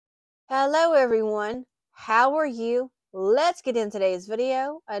Hello everyone, how are you? Let's get in today's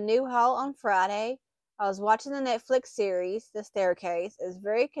video. A new haul on Friday. I was watching the Netflix series, The Staircase. It's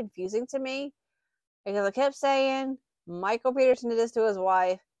very confusing to me because I kept saying Michael Peterson did this to his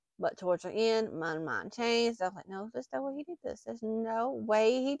wife, but towards the end, my mind changed. I was like, no, there's no way he did this. There's no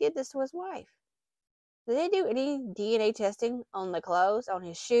way he did this to his wife. Did they do any DNA testing on the clothes, on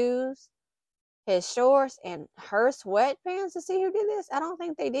his shoes, his shorts, and her sweatpants to see who did this? I don't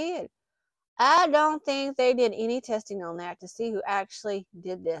think they did. I don't think they did any testing on that to see who actually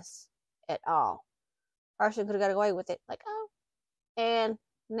did this at all. Person could have got away with it. Like, oh. And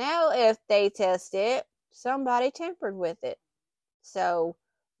now if they test it, somebody tampered with it. So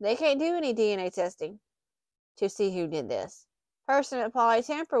they can't do any DNA testing to see who did this. Person that probably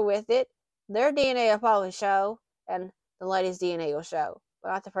tampered with it, their DNA will probably show, and the lady's DNA will show. But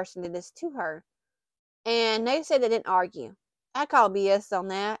not the person did this to her. And they said they didn't argue. I call BS on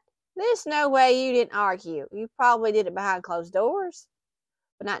that. There's no way you didn't argue. You probably did it behind closed doors,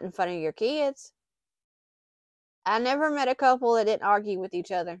 but not in front of your kids. I never met a couple that didn't argue with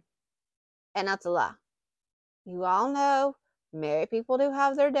each other. And that's a lie. You all know married people do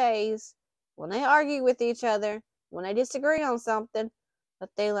have their days when they argue with each other, when they disagree on something, but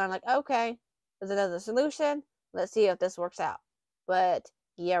they learn, like, okay, there's another solution. Let's see if this works out. But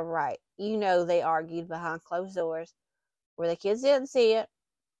yeah, right. You know they argued behind closed doors where the kids didn't see it.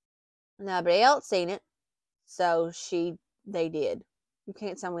 Nobody else seen it, so they did. You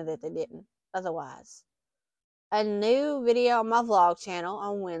can't tell me that they didn't. Otherwise, a new video on my vlog channel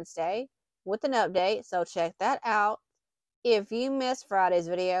on Wednesday with an update, so check that out. If you missed Friday's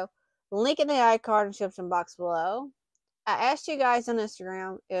video, link in the iCard and description box below. I asked you guys on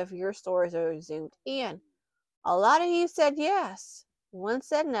Instagram if your stories are zoomed in. A lot of you said yes. One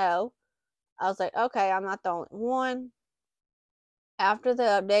said no. I was like, okay, I'm not the only one. After the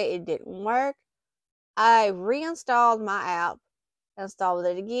update, it didn't work. I reinstalled my app, installed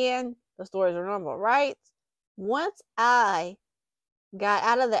it again. The stories are normal, right? Once I got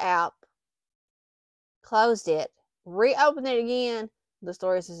out of the app, closed it, reopened it again, the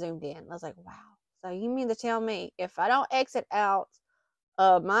stories are zoomed in. I was like, wow. So you mean to tell me if I don't exit out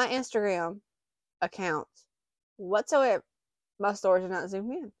of my Instagram account whatsoever, my stories are not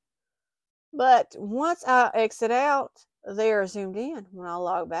zoomed in? But once I exit out, they are zoomed in when I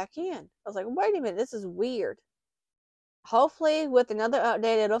log back in. I was like, wait a minute, this is weird. Hopefully with another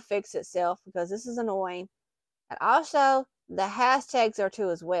update it'll fix itself because this is annoying. And also the hashtags are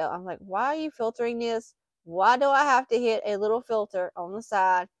too as well. I'm like, why are you filtering this? Why do I have to hit a little filter on the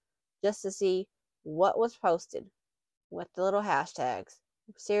side just to see what was posted with the little hashtags?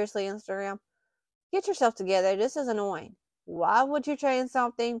 Seriously, Instagram, get yourself together. This is annoying. Why would you change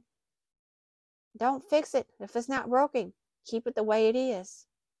something? Don't fix it if it's not broken. Keep it the way it is.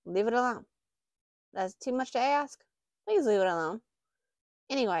 Leave it alone. That's too much to ask. Please leave it alone.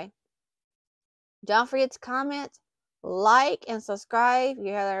 Anyway, don't forget to comment, like, and subscribe if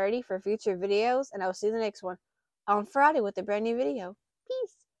you haven't already for future videos. And I will see you in the next one on Friday with a brand new video.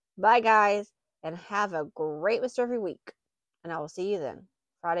 Peace. Bye, guys. And have a great rest of your week. And I will see you then,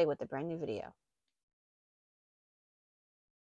 Friday with a brand new video.